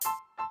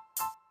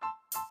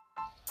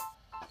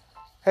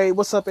Hey,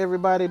 what's up,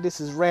 everybody? This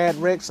is Rad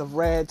Rex of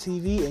Rad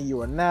TV, and you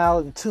are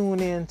now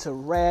tuned in to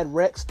Rad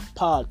Rex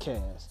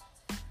Podcast.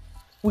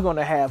 We're going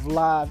to have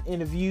live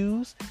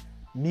interviews,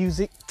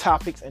 music,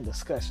 topics, and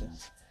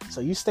discussions.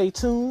 So you stay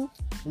tuned,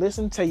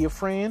 listen, tell your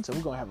friends, and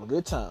we're going to have a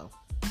good time.